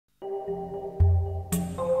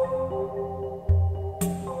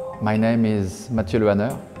My name is Mathieu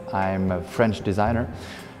Lehanneur. I'm a French designer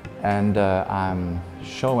and I'm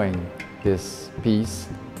showing this piece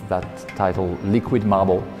that titled Liquid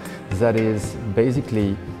Marble that is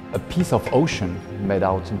basically a piece of ocean made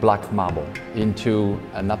out of black marble into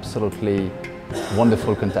an absolutely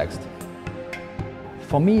wonderful context.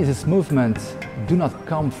 For me, this movement do not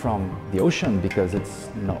come from the ocean because it's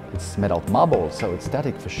made out of marble, so it's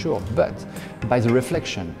static for sure, but by the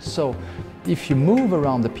reflection. So if you move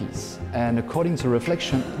around the piece and according to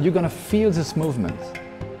reflection, you're gonna feel this movement.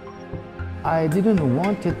 I didn't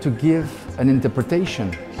want it to give an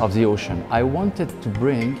interpretation of the ocean. I wanted to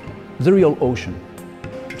bring the real ocean,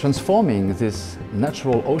 transforming this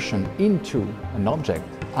natural ocean into an object.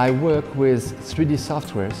 I work with 3D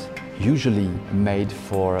softwares, usually made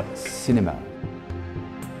for cinema.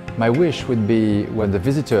 My wish would be when the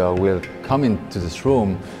visitor will come into this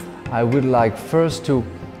room, I would like first to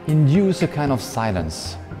induce a kind of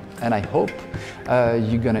silence. And I hope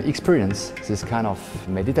you're gonna experience this kind of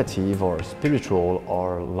meditative or spiritual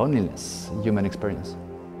or loneliness human experience.